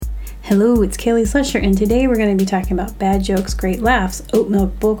Hello, it's Kaylee Slusher, and today we're going to be talking about bad jokes, great laughs, oat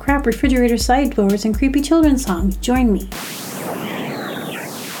milk, bullcrap, refrigerator side doors, and creepy children's songs. Join me.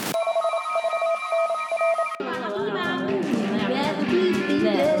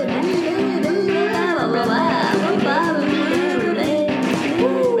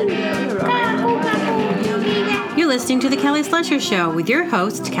 You're listening to The Kelly Slusher Show with your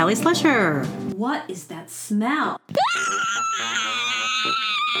host, Kelly Slusher. What is that smell?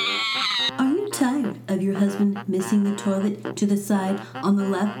 Are you tired of your husband missing the toilet to the side on the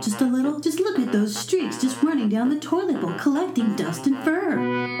left just a little? Just look at those streaks just running down the toilet bowl, collecting dust and fur.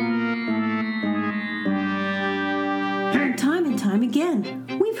 And time again,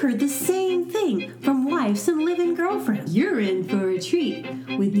 we've heard the same thing from wives and live-in girlfriends. You're in for a treat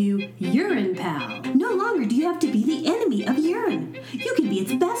with new Urine Pal. No longer do you have to be the enemy of urine. You can be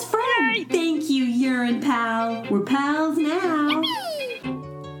its best friend. Thank you, Urine Pal. We're pals now.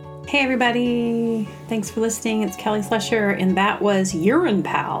 Hey everybody, thanks for listening. It's Kelly Slusher, and that was Urine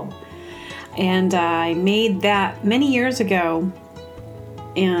Pal. And I made that many years ago,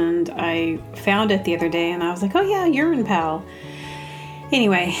 and I found it the other day, and I was like, oh yeah, Urine Pal.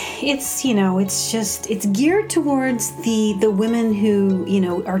 Anyway, it's geared towards the women who,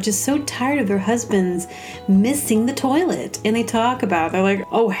 are just so tired of their husbands missing the toilet. And they talk about it. They're like,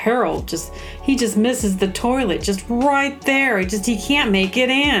 oh, Harold, he just misses the toilet just right there. He can't make it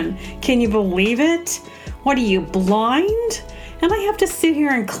in. Can you believe it? What are you, blind? And I have to sit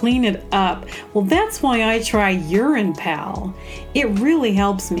here and clean it up. Well, that's why I try Urine Pal. It really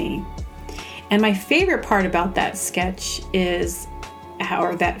helps me. And my favorite part about that sketch is,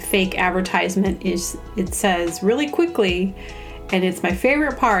 or that fake advertisement is, it says really quickly, and it's my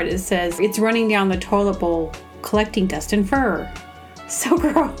favorite part, it says, it's running down the toilet bowl collecting dust and fur. So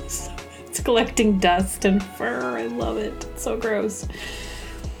gross. It's collecting dust and fur. I love it. It's so gross.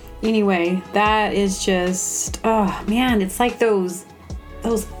 Anyway, that is just, oh man, it's like those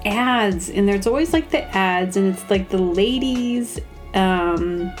ads, and there's always like the ads, and it's like the ladies,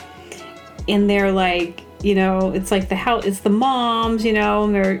 and they're like, it's like it's the moms, and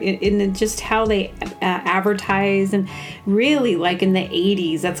they're in just how they advertise, and really like in the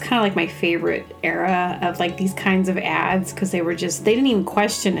 80s, that's kind of like my favorite era of like these kinds of ads, because they didn't even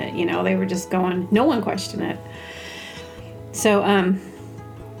question it, they were just going, no one questioned it. So,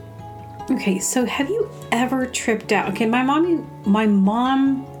 okay, so have you ever tripped out? Okay, my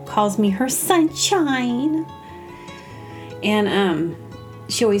mom calls me her sunshine, and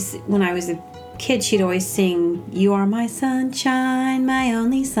she always, when I was a kid, she'd always sing, you are my sunshine, my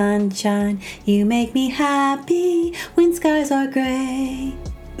only sunshine, you make me happy when skies are gray.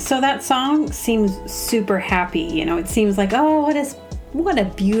 So that song seems super happy, it seems like, oh, what a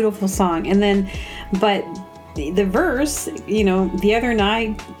beautiful song. And then, but the verse, the other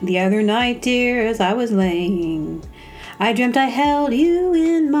night, dear, as I was laying, I dreamt I held you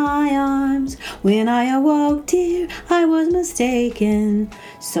in my arms. When I awoke, dear, I was mistaken.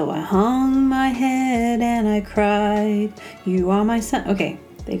 So I hung my head and I cried. You are my sun. Okay,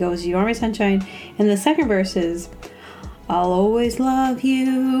 it goes, you are my sunshine. And the second verse is, I'll always love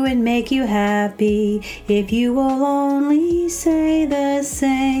you and make you happy if you will only say the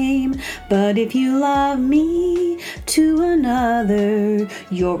same. But if you love me to another,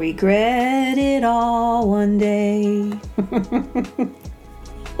 you'll regret it all one day.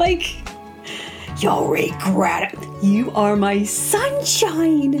 Like, you'll regret it. You are my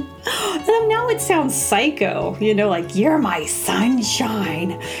sunshine. And now it sounds psycho, like, you're my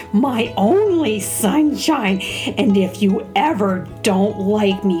sunshine, my only sunshine. And if you ever don't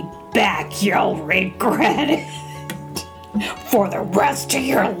like me back, you'll regret it for the rest of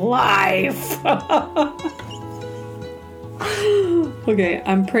your life. Okay,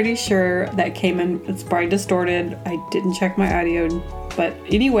 I'm pretty sure that came in, it's probably distorted. I didn't check my audio. But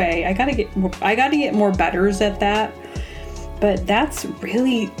anyway, I gotta get more betters at that. But that's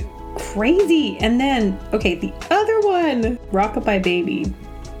really crazy. And then, okay, the other one, Rockabye Baby.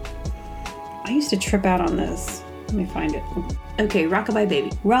 I used to trip out on this. Let me find it. Okay, Rockabye Baby.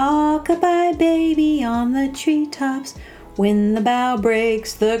 Rockabye baby on the treetops. When the bough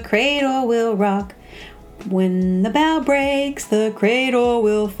breaks, the cradle will rock. When the bough breaks, the cradle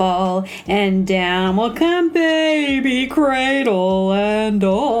will fall, and down will come baby, cradle and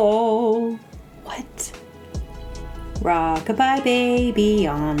all. What? Rockabye baby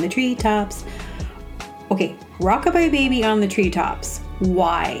on the treetops. Okay, Rockabye Baby on the treetops.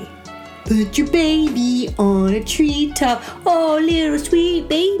 Why? Put your baby on a treetop, oh little sweet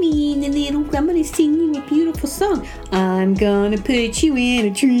baby, and I'm gonna sing you a beautiful song. I'm gonna put you in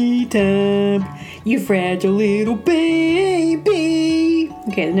a treetop. You fragile little baby.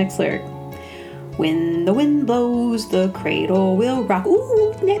 Okay, the next lyric. When the wind blows, the cradle will rock. Ooh,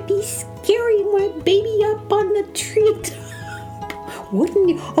 wouldn't that be scary? My baby up on the treetop.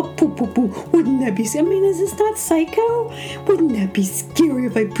 Wouldn't that be? I mean, is this not Psycho? Wouldn't that be scary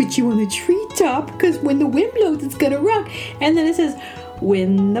if I put you on the treetop? Because when the wind blows, it's gonna rock. And then it says,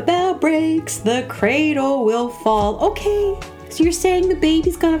 when the bell breaks, the cradle will fall. Okay, so you're saying the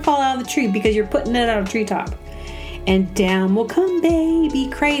baby's gonna fall out of the tree because you're putting it on a treetop. And down will come baby,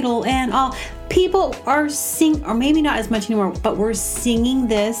 cradle and all. People are singing, or maybe not as much anymore, but we're singing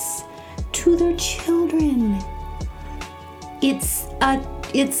this to their children.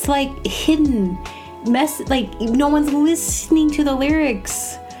 It's like hidden like no one's listening to the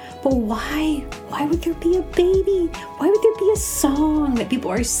lyrics. But why would there be a baby? Why would there be a song that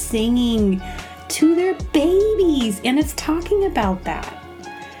people are singing to their babies? And it's talking about that.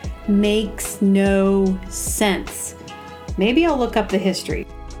 Makes no sense. Maybe I'll look up the history.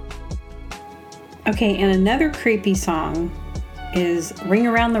 Okay, and another creepy song is Ring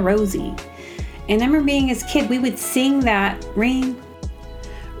Around the Rosie. And I remember being as a kid, we would sing that ring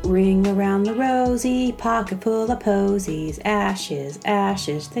around the rosy, pocket full of posies, ashes,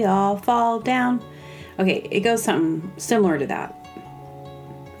 ashes, they all fall down. Okay, it goes something similar to that.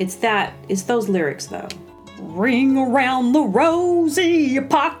 It's those lyrics though. Ring around the rosy, a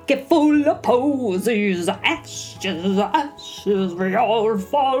pocket full of posies, ashes, ashes, they all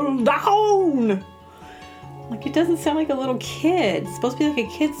fall down. Like, it doesn't sound like a little kid. It's supposed to be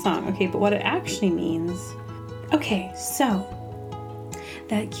like a kid's song. Okay, but what it actually means. Okay, so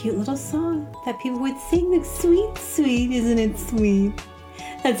that cute little song that people would sing, like, sweet, sweet, isn't it sweet?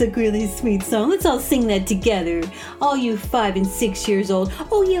 That's a really sweet song. Let's all sing that together. All you 5 and 6 years old.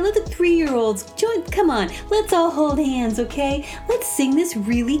 Oh yeah, let the 3-year-olds join. Come on, let's all hold hands, okay? Let's sing this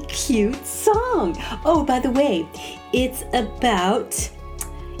really cute song. Oh, by the way, it's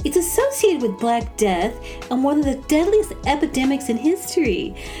associated with Black Death and one of the deadliest epidemics in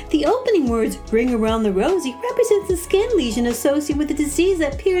history. The opening words, ring around the rosy, represents a skin lesion associated with the disease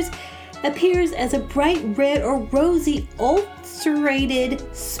that appears as a bright red or rosy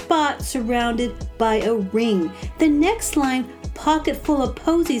ulcerated spot surrounded by a ring. The next line, pocket full of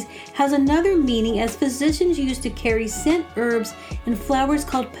posies, has another meaning as physicians used to carry scent herbs and flowers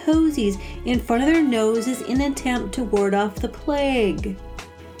called posies in front of their noses in an attempt to ward off the plague.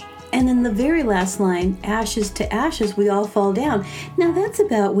 And then the very last line, ashes to ashes, we all fall down. Now that's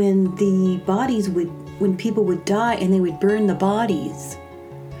about when when people would die and they would burn the bodies.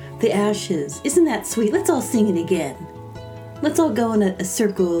 The ashes. Isn't that sweet? Let's all sing it again. Let's all go in a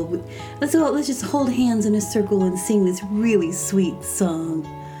circle. Let's just hold hands in a circle and sing this really sweet song.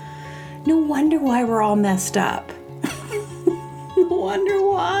 No wonder why we're all messed up. No wonder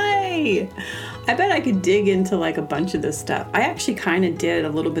why. I bet I could dig into like a bunch of this stuff. I actually kind of did a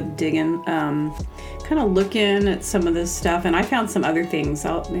little bit of digging, kind of looking at some of this stuff, and I found some other things.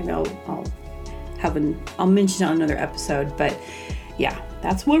 I'll mention on another episode. But yeah,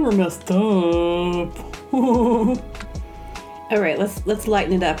 that's why we're messed up. All right, let's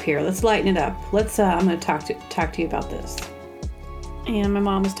lighten it up here. Let's lighten it up. I'm going to talk to you about this. And my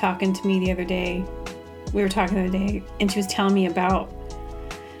mom was talking to me the other day. We were talking the other day, and she was telling me about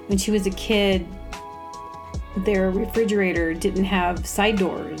when she was a kid, their refrigerator didn't have side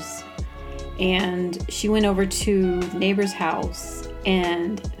doors. And she went over to the neighbor's house,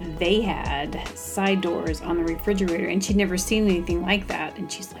 and they had side doors on the refrigerator, and she'd never seen anything like that. And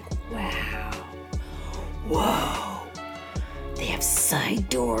she's like, wow, whoa, they have side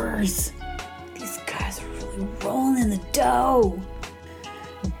doors. These guys are really rolling in the dough.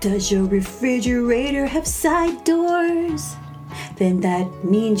 Does your refrigerator have side doors? Then that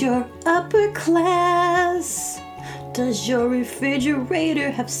means you're upper class. Does your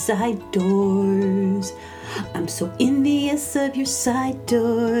refrigerator have side doors? I'm so envious of your side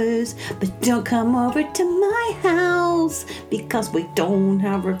doors. But don't come over to my house because we don't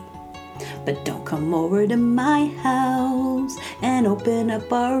have But don't come over to my house and open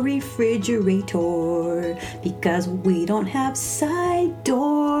up our refrigerator because we don't have side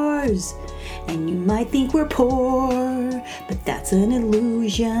doors. And you might think we're poor, but that's an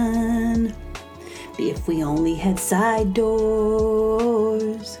illusion. If we only had side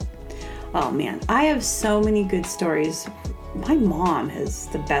doors. Oh man, I have so many good stories. My mom has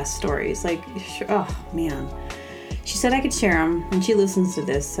the best stories. Like, oh man. She said I could share them, and she listens to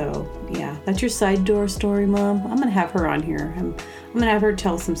this, so yeah. That's your side door story, Mom. I'm gonna have her on here. I'm gonna have her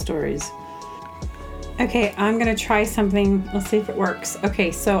tell some stories. Okay, I'm gonna try something. Let's see if it works.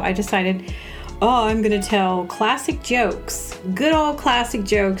 Okay, so I decided, I'm gonna tell classic jokes. Good old classic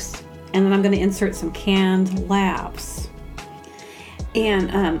jokes and then I'm going to insert some canned laughs.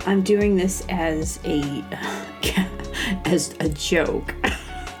 And I'm doing this as a joke,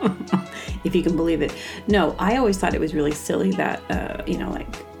 if you can believe it. No, I always thought it was really silly that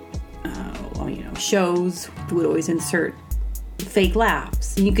shows would always insert fake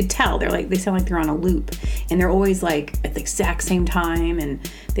laughs, and you could tell they sound like they're on a loop, and they're always like at the exact same time, and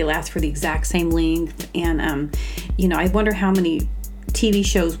they last for the exact same length. And I wonder how many TV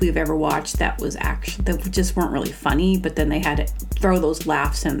shows we've ever watched that just weren't really funny, but then they had to throw those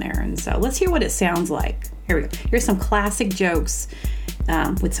laughs in there. And so let's hear what it sounds like. Here we go. Here's some classic jokes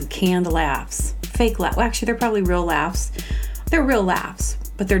with some canned laughs, fake laughs. Well, actually, they're probably real laughs. They're real laughs,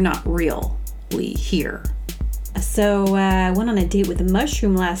 but they're not really here. So I went on a date with a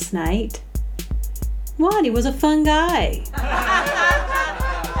mushroom last night. What? He was a fun guy.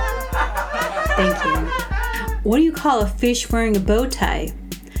 Thank you. What do you call a fish wearing a bow tie?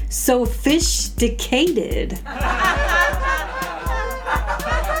 Sophisticated.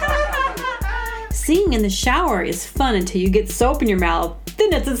 Singing in the shower is fun until you get soap in your mouth.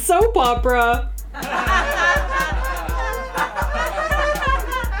 Then it's a soap opera.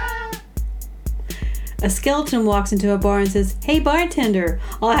 A skeleton walks into a bar and says, "Hey bartender,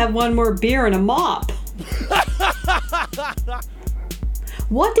 I'll have one more beer and a mop."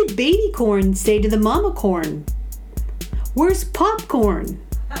 What did baby corn say to the mama corn? "Where's popcorn?"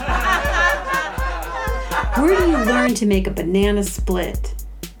 Where do you learn to make a banana split?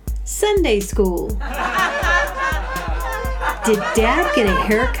 Sunday school. Did Dad get a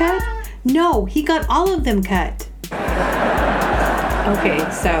haircut? No, he got all of them cut. Okay,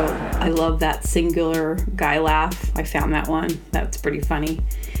 so I love that singular guy laugh. I found that one. That's pretty funny.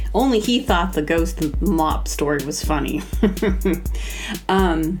 Only he thought the ghost mop story was funny. It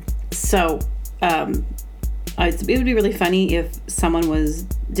would be really funny if someone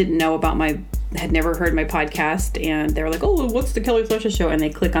didn't know about had never heard my podcast, and they were like, "Oh, what's the Kelly Fletcher Show?" And they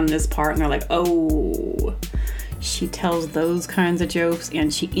click on this part, and they're like, "Oh, she tells those kinds of jokes,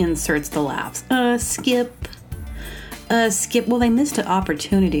 and she inserts the laughs." Skip. Well, they missed an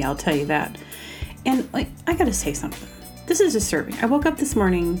opportunity, I'll tell you that. And I gotta say something. This is disturbing. I woke up this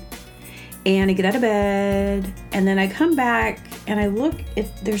morning and I get out of bed, and then I come back and I look if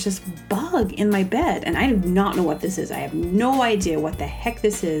there's this bug in my bed, and I do not know what this is. I have no idea what the heck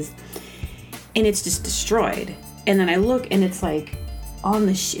this is, and it's just destroyed. And then I look and it's like on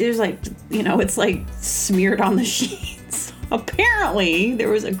the there's it's like smeared on the sheets. Apparently there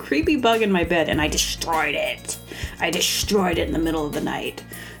was a creepy bug in my bed, and I destroyed it. I destroyed it in the middle of the night.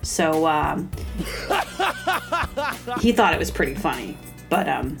 So he thought it was pretty funny, but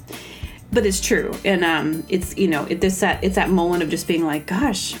it's true. And it's that moment of just being like,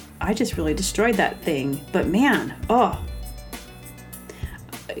 gosh, I just really destroyed that thing. But man,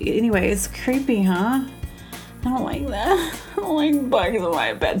 anyway, it's creepy, huh? I don't like that. I don't like bugs in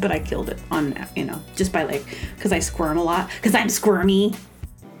my bed, but I killed it just by because I squirm a lot, because I'm squirmy.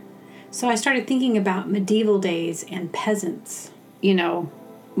 So I started thinking about medieval days and peasants.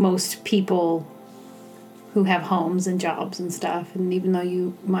 Most people who have homes and jobs and stuff, and even though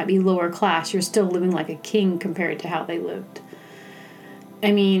you might be lower class, you're still living like a king compared to how they lived.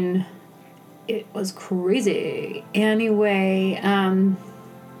 I mean, it was crazy. Anyway,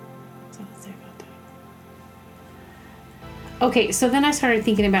 okay, so then I started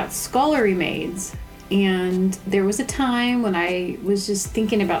thinking about scullery maids. And there was a time when I was just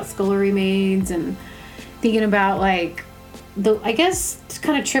thinking about scullery maids and thinking about I guess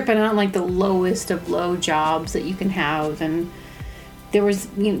kind of tripping on the lowest of low jobs that you can have. And there was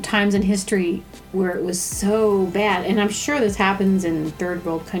times in history where it was so bad. And I'm sure this happens in third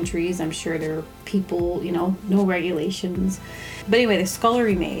world countries. I'm sure there are people, no regulations. But anyway, the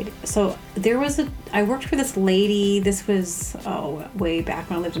scullery maid. So I worked for this lady. This was, way back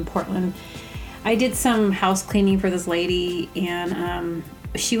when I lived in Portland. I did some house cleaning for this lady, and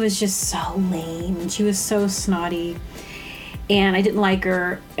she was just so lame, and she was so snotty, and I didn't like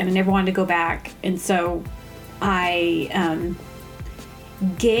her, and I never wanted to go back. And so I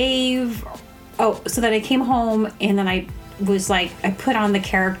so then I came home, and then I was I put on the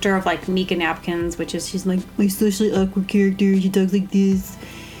character of Mika Napkins, which is, she's my socially awkward character. She talks like this.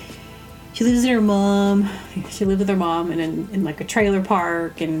 She lives with her mom. She lived with her mom in a trailer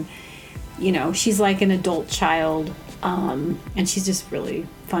park, and she's like an adult child, and she's just really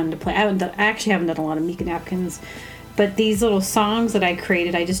fun to play. I actually haven't done a lot of Mika Napkins, but these little songs that I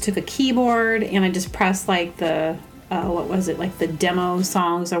created, I just took a keyboard and I just pressed the the demo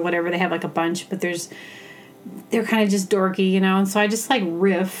songs or whatever. They have a bunch, but they're kind of just dorky, and so I just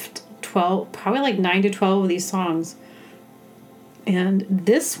riffed 9 to 12 of these songs. And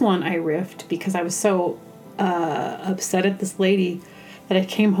this one I riffed because I was so upset at this lady that I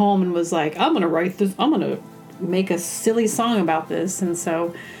came home and was like, I'm going to make a silly song about this. And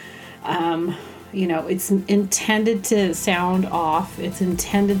so, it's intended to sound off. It's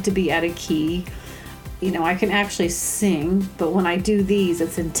intended to be out of key. I can actually sing, but when I do these,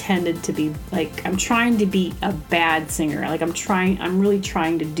 it's intended to be like, I'm trying to be a bad singer. Like I'm really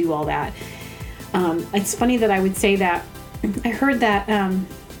trying to do all that. It's funny that I would say that. I heard that,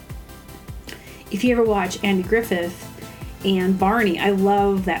 if you ever watch Andy Griffith and Barney, I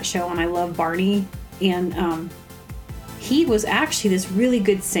love that show and I love Barney. And, he was actually this really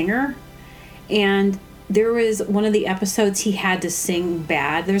good singer. And there was one of the episodes he had to sing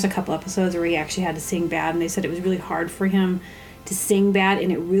bad. There's a couple episodes where he actually had to sing bad, and they said it was really hard for him to sing bad,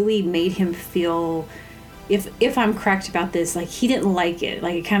 and it really made him feel, if I'm correct about this, like he didn't like it.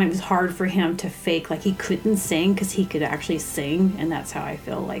 Like it kind of was hard for him to fake like he couldn't sing because he could actually sing, and that's how I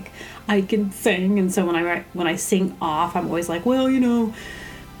feel like I can sing. And so when I sing off, I'm always like, well,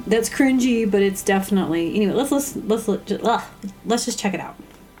 that's cringy, but it's definitely anyway. Let's just check it out.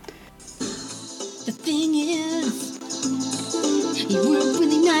 The thing is, you were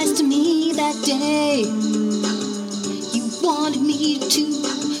really nice to me that day. You wanted me to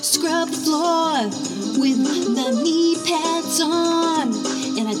scrub the floor with the knee pads on.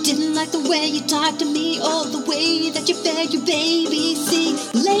 And I didn't like the way you talked to me or the way that you fed your baby. See,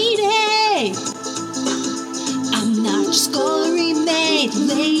 lady, I'm not your scullery maid,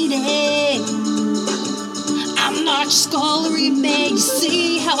 lady. I'm not your scullery maid. You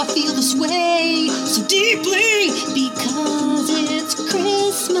see how I feel this way so deeply because it's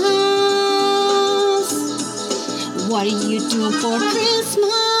Christmas. What are you doing for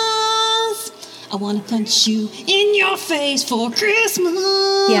Christmas? I want to punch you in your face for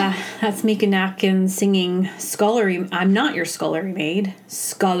Christmas. Yeah, that's Mika Natkin singing Scullery. I'm not your scullery maid.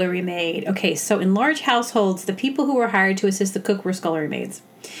 Scullery maid. Okay, so in large households, the people who were hired to assist the cook were scullery maids.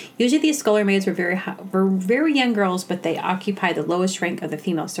 Usually these scullery maids were very young girls, but they occupied the lowest rank of the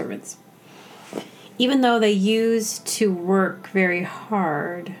female servants. Even though they used to work very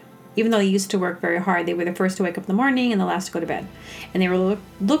hard, they were the first to wake up in the morning and the last to go to bed. And they were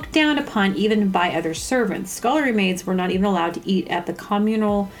looked down upon even by other servants. Scullery maids were not even allowed to eat at the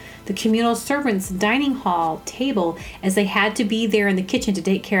communal servants' dining hall table, as they had to be there in the kitchen to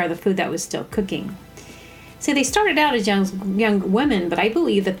take care of the food that was still cooking. See, they started out as young women, but I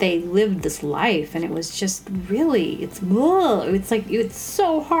believe that they lived this life, and it was just really, it's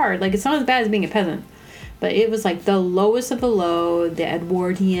so hard. Like, it's not as bad as being a peasant, but it was like the lowest of the low, the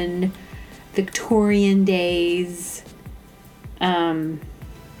Edwardian, Victorian days. Let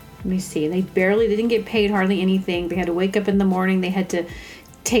me see. They didn't get paid hardly anything. They had to wake up in the morning. They had to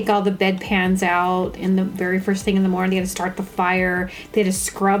take all the bedpans out in the very first thing in the morning. They had to start the fire. They had to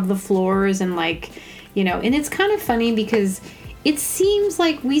scrub the floors and and it's kind of funny because it seems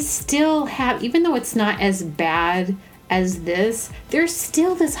like we still have, even though it's not as bad as this, there's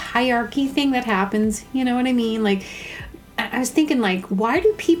still this hierarchy thing that happens. You know what I mean? Like, I was thinking, like, why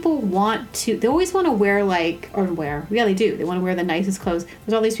do people they always want to wear, yeah, they do. They want to wear the nicest clothes.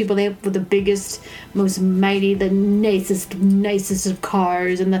 There's all these people, they have the biggest, most mighty, the nicest of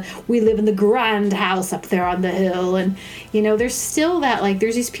cars, and we live in the grand house up there on the hill. And, there's still that, like,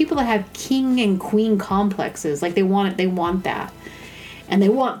 there's these people that have king and queen complexes. Like, they want that. And they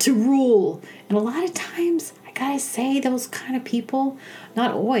want to rule. And a lot of times, I gotta say, those kind of people,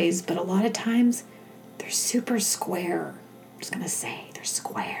 not always, but a lot of times, they're super square. I'm just going to say they're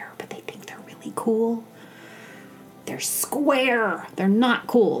square, but they think they're really cool. They're square. They're not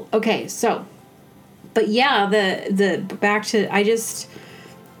cool. Okay, so, but yeah, the back to, I just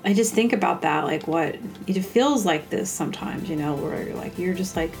think about that, like what, it feels like this sometimes, where you're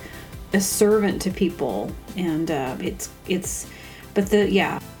just like a servant to people, and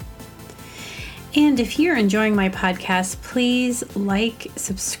And if you're enjoying my podcast, please like,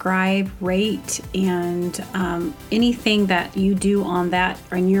 subscribe, rate, and anything that you do on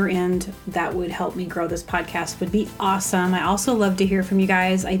your end that would help me grow this podcast would be awesome. I also love to hear from you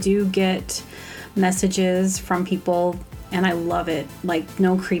guys. I do get messages from people, and I love it. Like,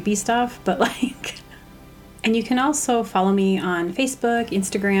 no creepy stuff, but And you can also follow me on Facebook,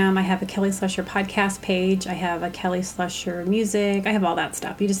 Instagram. I have a Kelly Slusher podcast page. I have a Kelly Slusher music. I have all that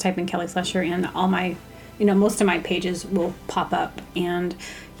stuff. You just type in Kelly Slusher and all my, most of my pages will pop up. And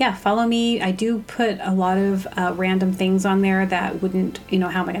yeah, follow me. I do put a lot of random things on there that wouldn't, how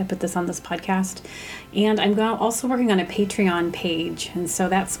am I going to put this on this podcast? And I'm also working on a Patreon page. And so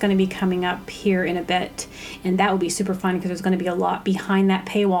that's going to be coming up here in a bit. And that will be super fun because there's going to be a lot behind that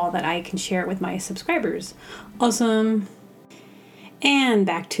paywall that I can share with my subscribers. Awesome. And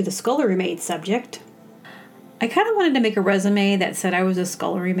back to the scullery maid subject. I kind of wanted to make a resume that said I was a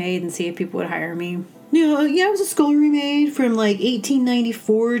scullery maid and see if people would hire me. Yeah, I was a scullery maid from like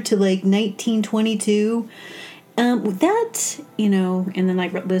 1894 to like 1922. That, and then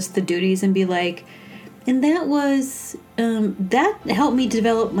like list the duties and be like, and that was, that helped me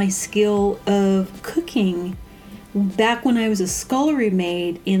develop my skill of cooking back when I was a scullery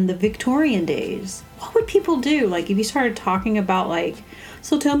maid in the Victorian days. What would people do? Like if you started talking about like,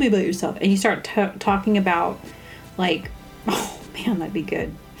 so tell me about yourself, and you start talking about like, oh man, that'd be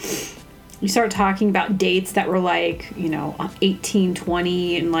good. You start talking about dates that were like,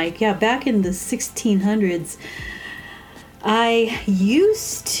 1820 and like, yeah, back in the 1600s, I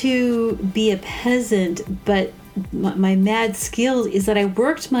used to be a peasant, but my mad skill is that I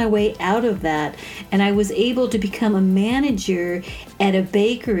worked my way out of that, and I was able to become a manager at a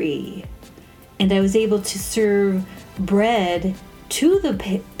bakery, and I was able to serve bread to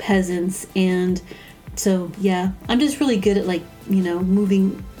the peasants. And so, yeah, I'm just really good at like,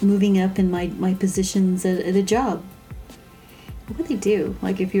 moving up in my positions at a job. What would they do?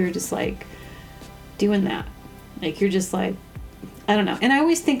 Like if you were just like doing that, like you're just like, I don't know. And I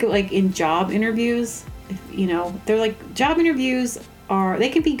always think of like in job interviews, they're like job interviews they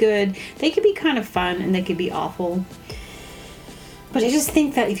can be good, they can be kind of fun, and they can be awful. But I just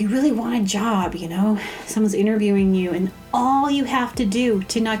think that if you really want a job, someone's interviewing you and all you have to do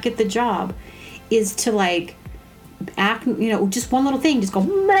to not get the job is to like act, just one little thing, just go,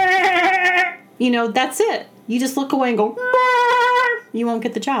 that's it. You just look away and go, you won't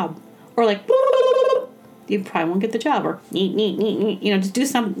get the job. Or like, you probably won't get the job. Or, just do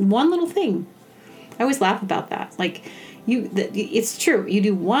one little thing. I always laugh about that. Like, it's true. You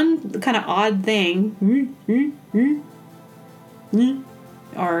do one kind of odd thing,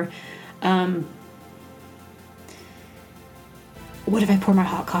 or, what if I pour my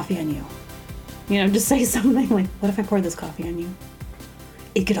hot coffee on you? Just say something like, what if I pour this coffee on you?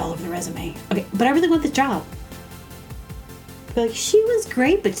 It'd get all over the resume. Okay, but I really want the job. Be like, she was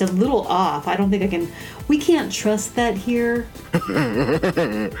great, but it's a little off. I don't think we can't trust that here.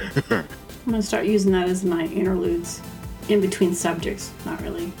 I'm going to start using that as my interludes in between subjects. Not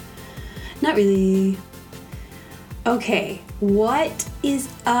really. Okay, what is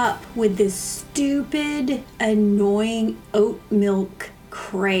up with this stupid, annoying oat milk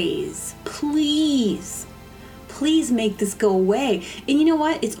craze? Please make this go away. And you know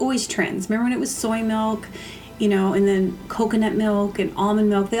what? It's always trends. Remember when it was soy milk, and then coconut milk and almond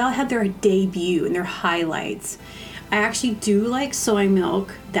milk? They all had their debut and their highlights. I actually do like soy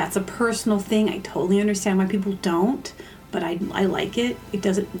milk. That's a personal thing. I totally understand why people don't, but I like it. It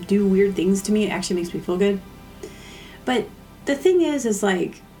doesn't do weird things to me. It actually makes me feel good. But the thing is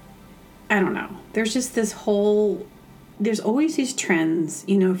like, I don't know. There's just there's always these trends.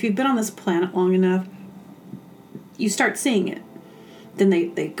 If you've been on this planet long enough, you start seeing it. Then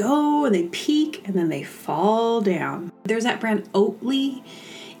they go and they peak and then they fall down. There's that brand Oatly,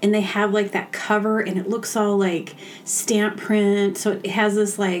 and they have like that cover and it looks all like stamp print. So it has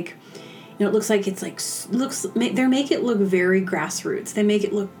this like, it looks like it's like, they make it look very grassroots. They make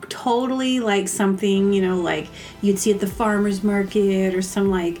it look totally like something, like you'd see at the farmer's market or some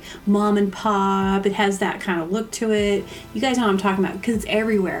like mom and pop. It has that kind of look to it. You guys know what I'm talking about because it's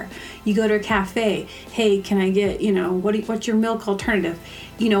everywhere. You go to a cafe, hey, can I get, what's your milk alternative?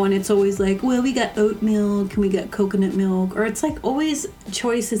 And it's always like, well, we got oat milk and we got coconut milk. Or it's like always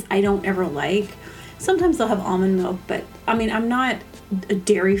choices I don't ever like. Sometimes they'll have almond milk, but I'm not a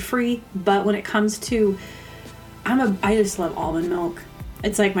dairy free, but when it comes to, I just love almond milk.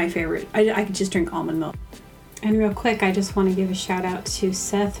 It's like my favorite. I could just drink almond milk. And real quick, I just want to give a shout out to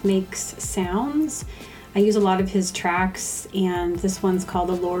Seth Makes Sounds. I use a lot of his tracks, and this one's called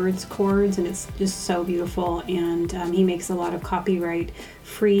The Lord's Chords, and it's just so beautiful. And he makes a lot of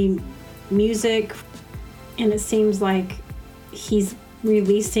copyright-free music, and it seems like he's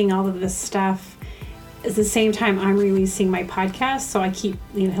releasing all of this stuff at the same time I'm releasing my podcast. So I keep,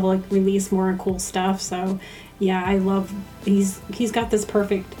 he'll like release more cool stuff. So yeah, I love. He's got this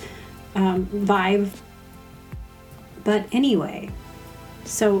perfect vibe. But anyway,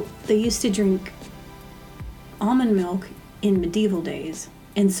 so they used to drink almond milk in medieval days,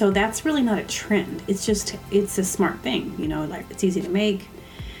 and so that's really not a trend. It's a smart thing, like it's easy to make.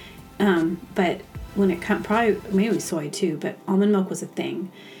 But when it comes, probably maybe soy too, but almond milk was a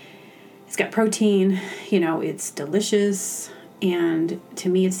thing. It's got protein, it's delicious, and to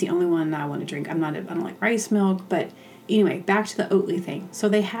me it's the only one that I want to drink. I don't like rice milk. But anyway, back to the Oatly thing. So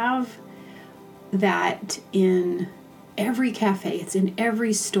they have that in every cafe, it's in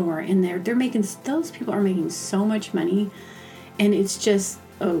every store, and those people are making so much money. and it's just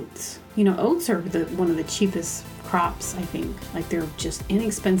oats. You know, oats are one of the cheapest crops, I think. Like, they're just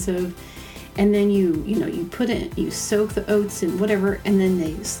inexpensive. And then you put it, you soak the oats in whatever, and then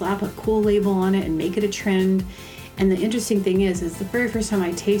they slap a cool label on it and make it a trend. And the interesting thing is the very first time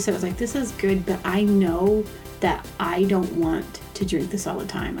I tasted it, I was like, this is good, but I know that I don't want to drink this all the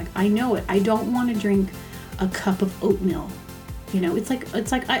time. Like, I know it. I don't want to drink a cup of oatmeal. You know, it's like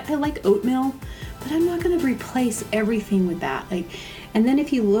I like oatmeal, but I'm not going to replace everything with that. Like, and then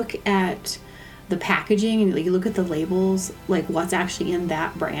if you look at the packaging and you look at the labels, like what's actually in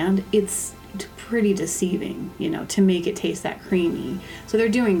that brand, it's pretty deceiving, you know, to make it taste that creamy. So they're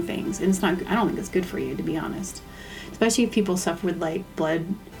doing things, and it's not, I don't think it's good for you, to be honest. Especially if people suffer with like blood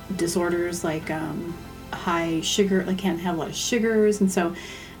disorders, like high sugar, like can't have a lot of sugars, and so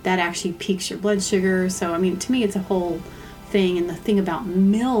that actually peaks your blood sugar. So I mean, to me, it's a whole thing. And the thing about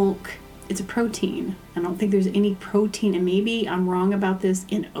milk, it's a protein. I don't think there's any protein, and maybe I'm wrong about this,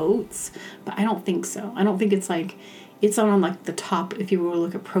 in oats, but I don't think so. I don't think it's like, it's on like the top. If you were to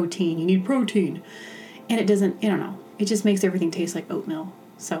look at protein, you need protein, and it doesn't, I don't know, it just makes everything taste like oatmeal.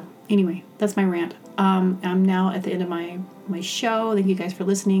 So anyway, that's my rant. I'm now at the end of my show. Thank you guys for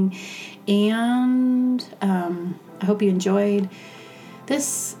listening, and I hope you enjoyed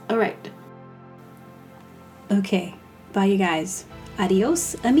this. All right. Okay. Bye, you guys.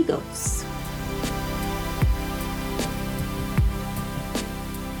 Adios, amigos.